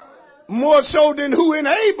 more so than who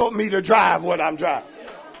enabled me to drive what I'm driving.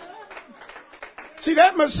 See,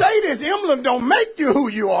 that Mercedes emblem don't make you who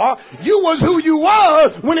you are. You was who you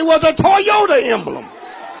was when it was a Toyota emblem.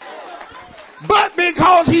 But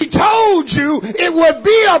because he told you it would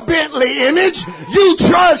be a Bentley image, you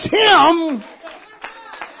trust him.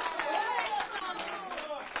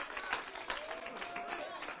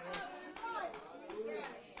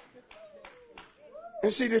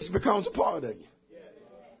 And see, this becomes a part of you.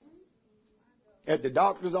 At the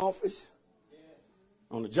doctor's office,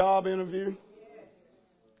 on the job interview,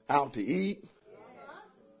 out to eat.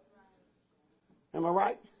 Am I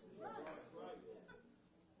right?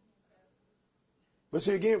 But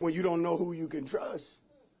see, again, when you don't know who you can trust,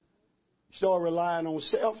 you start relying on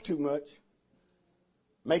self too much,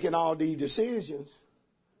 making all these decisions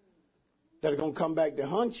that are going to come back to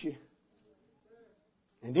haunt you.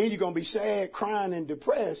 And then you're going to be sad, crying, and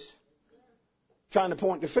depressed, trying to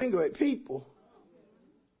point the finger at people.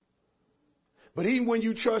 But even when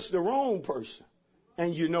you trust the wrong person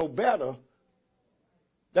and you know better,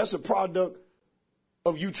 that's a product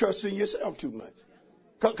of you trusting yourself too much.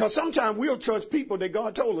 Because sometimes we'll trust people that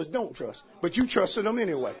God told us don't trust, but you trusted them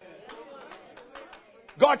anyway.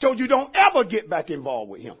 God told you don't ever get back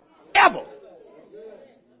involved with him. Ever.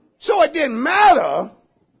 So it didn't matter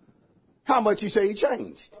how much you say he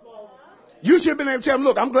changed. You should have been able to tell him,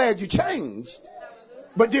 look, I'm glad you changed,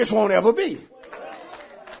 but this won't ever be.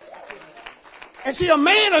 And see, a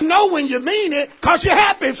man will know when you mean it because you're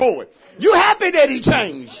happy for it. You're happy that he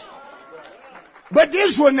changed. But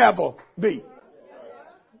this will never be.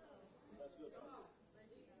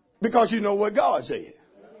 Because you know what God said.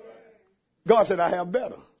 God said, I have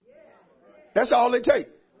better. That's all it takes.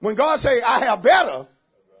 When God says, I have better,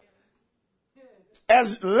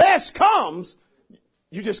 as less comes,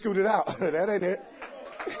 You just scooted out. That ain't it.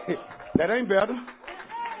 That ain't better.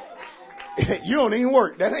 You don't even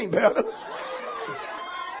work. That ain't better.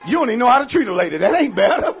 You don't even know how to treat a lady. That ain't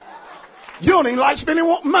better. You don't even like spending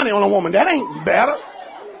money on a woman. That ain't better.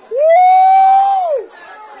 Woo!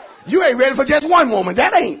 You ain't ready for just one woman.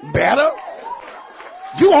 That ain't better.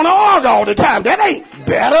 You want to argue all the time. That ain't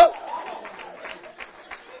better.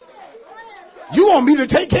 You want me to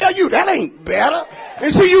take care of you. That ain't better.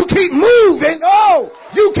 And so you keep moving. Oh,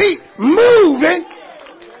 you keep moving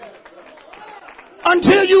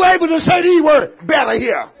until you're able to say these words, better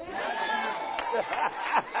here.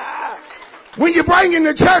 When you bring in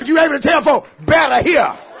the church, you're able to tell folks, better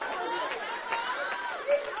here.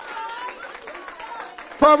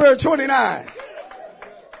 Proverbs 29.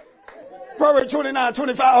 Proverbs 29,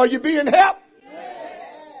 25. Are you being helped?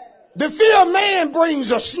 The fear of man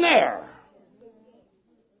brings a snare.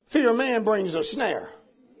 Fear of man brings a snare.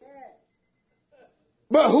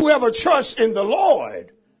 But whoever trusts in the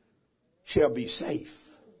Lord shall be safe.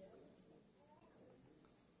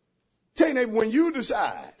 Tell your neighbor, when you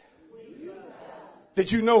decide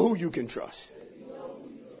that you know who you can trust,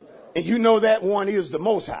 and you know that one is the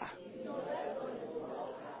Most High,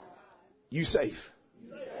 you safe.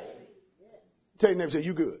 Tell your neighbor, say,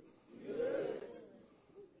 you good.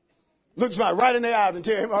 Look somebody right in their eyes and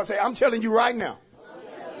tell him, I'll say, I'm telling you right now,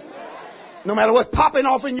 no matter what's popping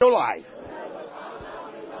off in your life,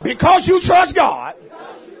 because you trust God,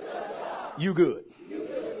 you good.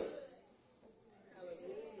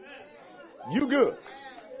 You good.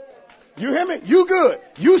 You hear me? You good.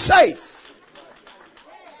 You safe.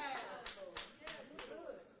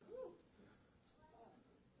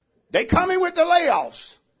 They coming with the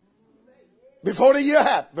layoffs before the year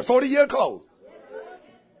happens, before the year closed.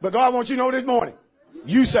 But God wants you to know this morning,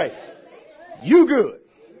 you safe. You good.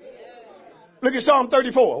 Look at Psalm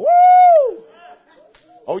 34. Woo!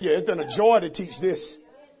 Oh yeah, it's been a joy to teach this.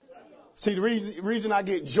 See, the reason I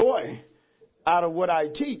get joy out of what I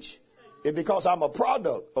teach is because I'm a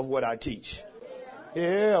product of what I teach.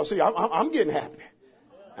 Yeah, see, I'm getting happy.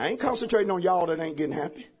 I ain't concentrating on y'all that ain't getting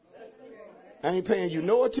happy. I ain't paying you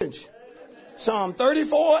no attention. Psalm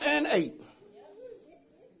 34 and 8.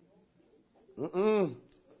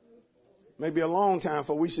 Maybe a long time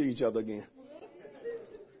before we see each other again.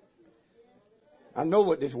 I know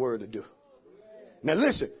what this word will do. Now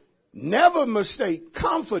listen, never mistake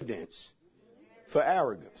confidence for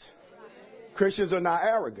arrogance. Christians are not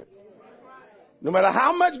arrogant. No matter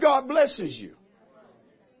how much God blesses you,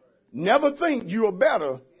 never think you are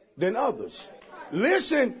better than others.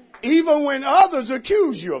 Listen, even when others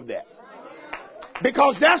accuse you of that.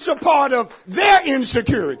 Because that's a part of their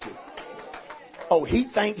insecurity. Oh, he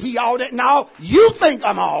think he all that. No, you think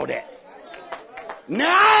I'm all that. Now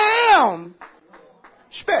I am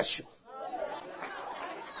special.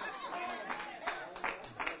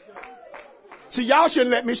 See, y'all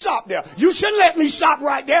shouldn't let me stop there. You shouldn't let me stop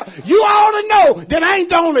right there. You ought to know that I ain't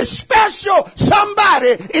the only special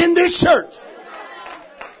somebody in this church.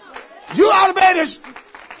 You ought to be able to,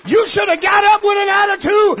 you should have got up with an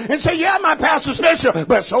attitude and say, yeah, my pastor's special,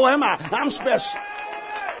 but so am I. I'm special.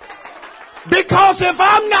 Because if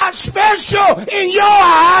I'm not special in your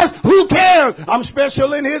eyes, who cares? I'm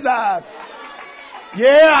special in his eyes.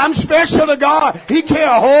 Yeah, I'm special to God. He cares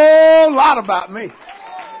a whole lot about me.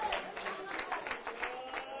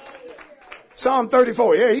 Psalm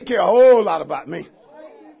 34, yeah, he cares a whole lot about me.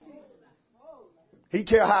 He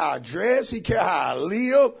cares how I dress. He cares how I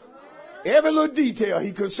live. Every little detail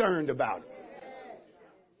he concerned about it.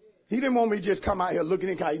 He didn't want me to just come out here looking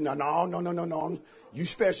at him. No. You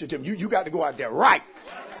special to him. You got to go out there right.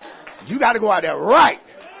 You got to go out there right.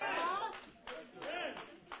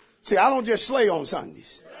 See, I don't just slay on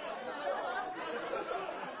Sundays.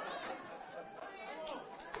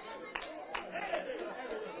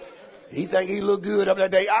 He think he look good up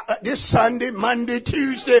that day. This Sunday, Monday,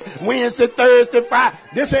 Tuesday, Wednesday, Thursday, Friday.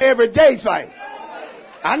 This is an everyday thing.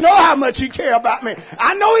 I know how much he care about me.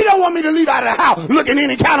 I know he don't want me to leave out of the house looking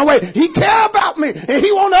any kind of way. He care about me. And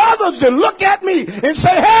he want others to look at me and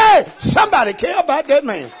say, hey, somebody care about that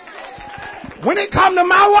man. When it come to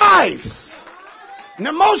my wife,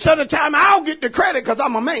 now most of the time I'll get the credit because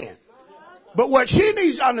I'm a man. But what she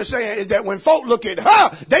needs to understand is that when folk look at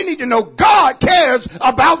her, they need to know God cares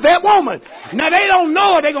about that woman. Now they don't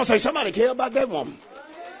know it. They're going to say, somebody care about that woman.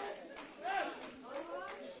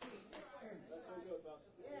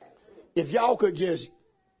 If y'all could just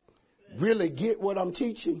really get what I'm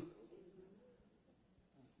teaching,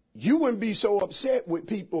 you wouldn't be so upset with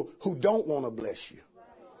people who don't want to bless you.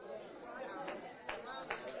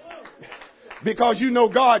 Because you know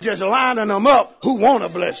God just lining them up who want to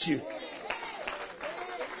bless you.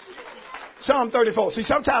 Psalm 34. See,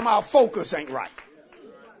 sometimes our focus ain't right.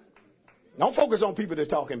 Don't focus on people that's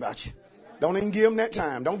talking about you. Don't even give them that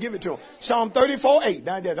time. Don't give it to them. Psalm 34:8.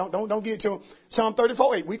 Down there. Don't give it to them. Psalm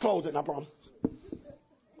 34:8. We close it, I promise.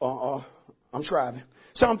 I'm striving.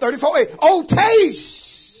 Psalm 34:8. Oh,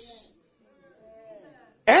 taste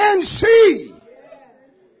and see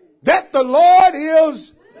that the Lord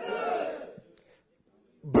is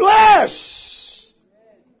blessed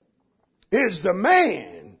is the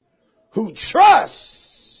man who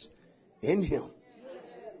trusts in him.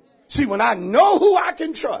 See, when I know who I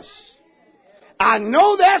can trust, I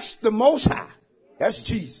know that's the Most High. That's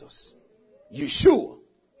Jesus. Yeshua.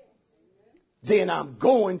 Then I'm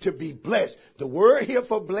going to be blessed. The word here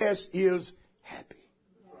for blessed is happy.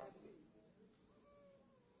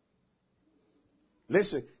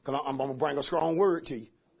 Listen, because I'm going to bring a strong word to you.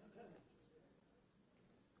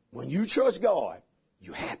 When you trust God,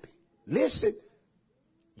 you're happy. Listen,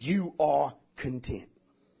 you are content.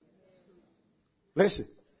 Listen,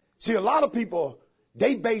 see, a lot of people,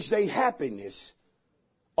 they base their happiness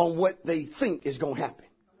on what they think is going to happen.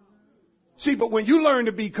 See, but when you learn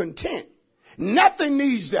to be content, nothing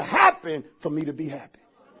needs to happen for me to be happy.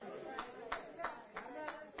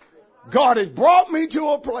 God has brought me to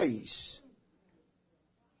a place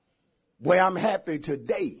where I'm happy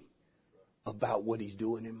today about what he's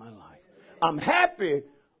doing in my life. I'm happy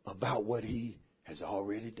about what he has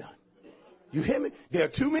already done. You hear me? There are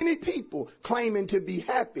too many people claiming to be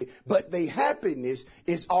happy, but their happiness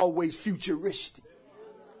is always futuristic.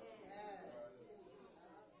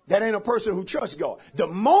 That ain't a person who trusts God. The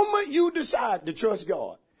moment you decide to trust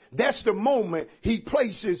God, that's the moment he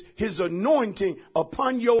places his anointing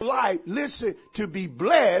upon your life. Listen, to be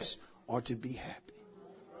blessed or to be happy.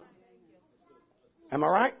 Am I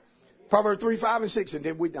right? Proverbs 3, 5, and 6, and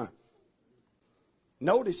then we're done.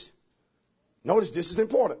 Notice this is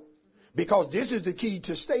important because this is the key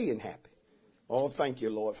to staying happy. Oh, thank you,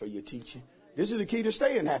 Lord, for your teaching. This is the key to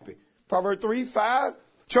staying happy. Proverbs 3, 5,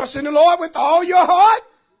 trust in the Lord with all your heart.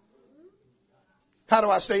 How do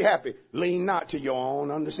I stay happy? Lean not to your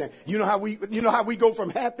own understanding. You know how we go from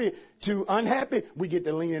happy to unhappy? We get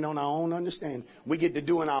to leaning on our own understanding. We get to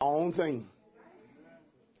doing our own thing.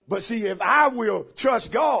 But see, if I will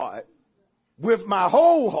trust God with my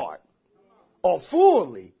whole heart, or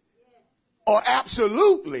fully, or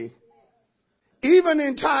absolutely, even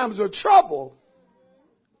in times of trouble,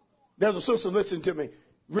 there's a sister, listen to me.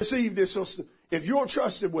 Receive this, sister. If you're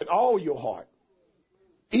trusted with all your heart,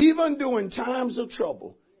 even during times of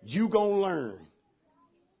trouble, you gonna learn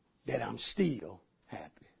that I'm still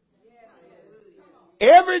happy.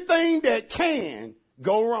 Everything that can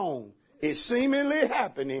go wrong is seemingly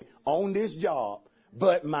happening on this job,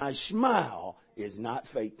 but my smile is not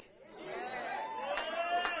fake.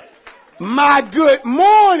 My good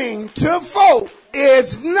morning to folk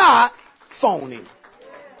is not phony.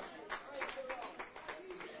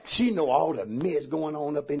 She know all the mess going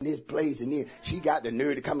on up in this place, and then she got the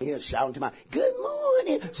nerve to come here shouting to my good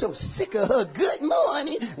morning. So sick of her good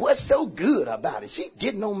morning. What's so good about it? She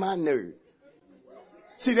getting on my nerve.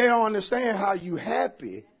 See, they don't understand how you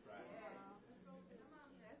happy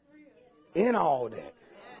in all that.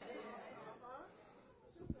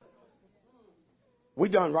 We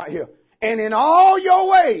done right here. And in all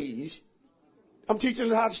your ways, I'm teaching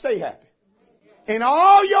you how to stay happy. In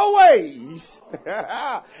all your ways,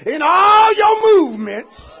 in all your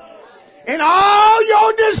movements, in all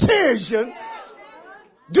your decisions,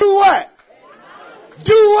 do what?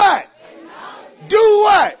 Do what? Do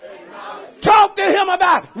what? Talk to him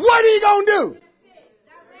about what he gonna do.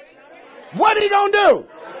 What he gonna do?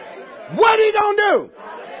 What he gonna do?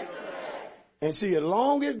 And see, as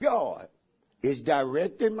long as God is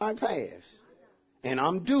directing my path and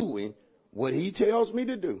I'm doing what he tells me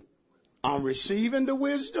to do, I'm receiving the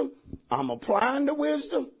wisdom, I'm applying the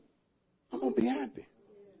wisdom, I'm going to be happy.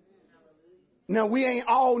 Now, we ain't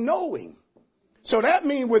all knowing. So that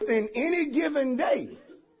means within any given day,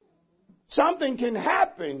 something can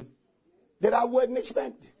happen that I wasn't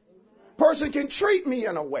expecting. Person can treat me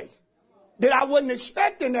in a way that I wasn't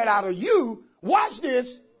expecting that out of you. Watch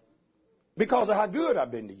this, because of how good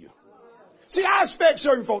I've been to you. See, I expect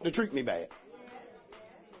certain folk to treat me bad.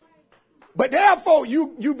 But therefore,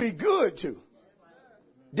 you be good to.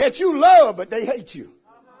 That you love, but they hate you.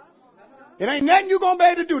 It ain't nothing you're going to be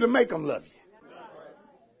able to do to make them love you.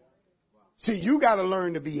 See, you got to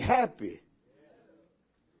learn to be happy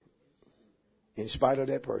in spite of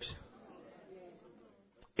that person.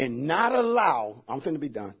 And not allow, I'm finna be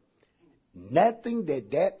done, nothing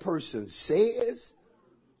that person says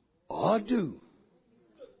or do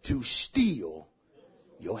to steal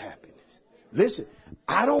your happiness. Listen,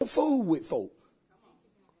 I don't fool with folk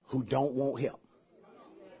who don't want help.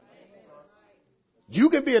 You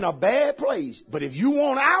can be in a bad place, but if you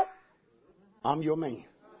want out, I'm your man.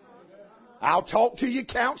 I'll talk to you,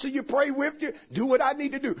 counsel you, pray with you, do what I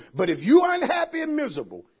need to do. But if you're unhappy and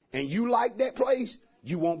miserable and you like that place,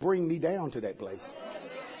 you won't bring me down to that place.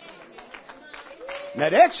 Now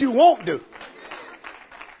that you won't do.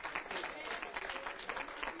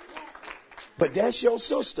 But that's your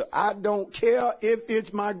sister. I don't care if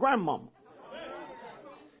it's my grandmama.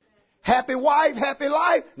 Happy wife, happy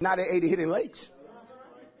life. Not at 80 Hidden Lakes.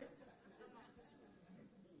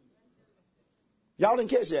 Y'all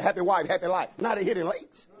didn't catch that. Happy wife, happy life. Not at Hidden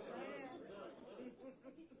Lakes.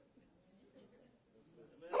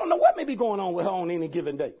 I don't know what may be going on with her on any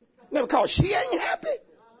given day. Now, because she ain't happy.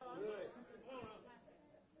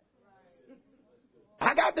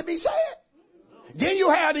 I got to be sad. Then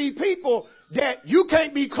you have these people that you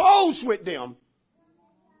can't be close with them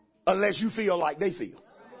unless you feel like they feel.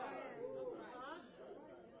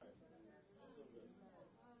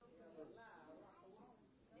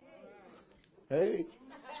 Hey,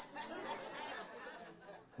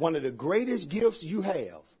 one of the greatest gifts you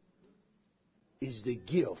have is the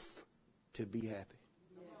gift to be happy.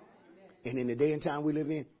 And in the day and time we live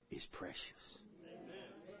in, it's precious.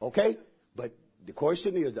 Okay? But the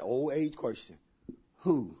question is the old age question.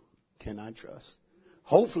 Who can I trust?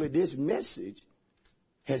 Hopefully this message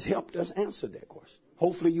has helped us answer that question.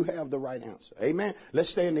 Hopefully you have the right answer. Amen. Let's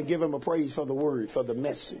stand and give him a praise for the word, for the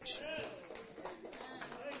message.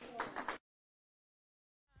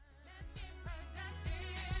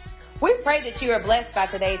 We pray that you are blessed by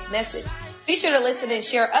today's message. Be sure to listen and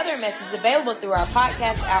share other messages available through our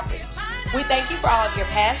podcast outreach. We thank you for all of your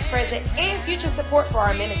past, present, and future support for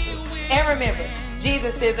our ministry. And remember,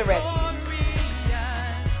 Jesus is a refuge.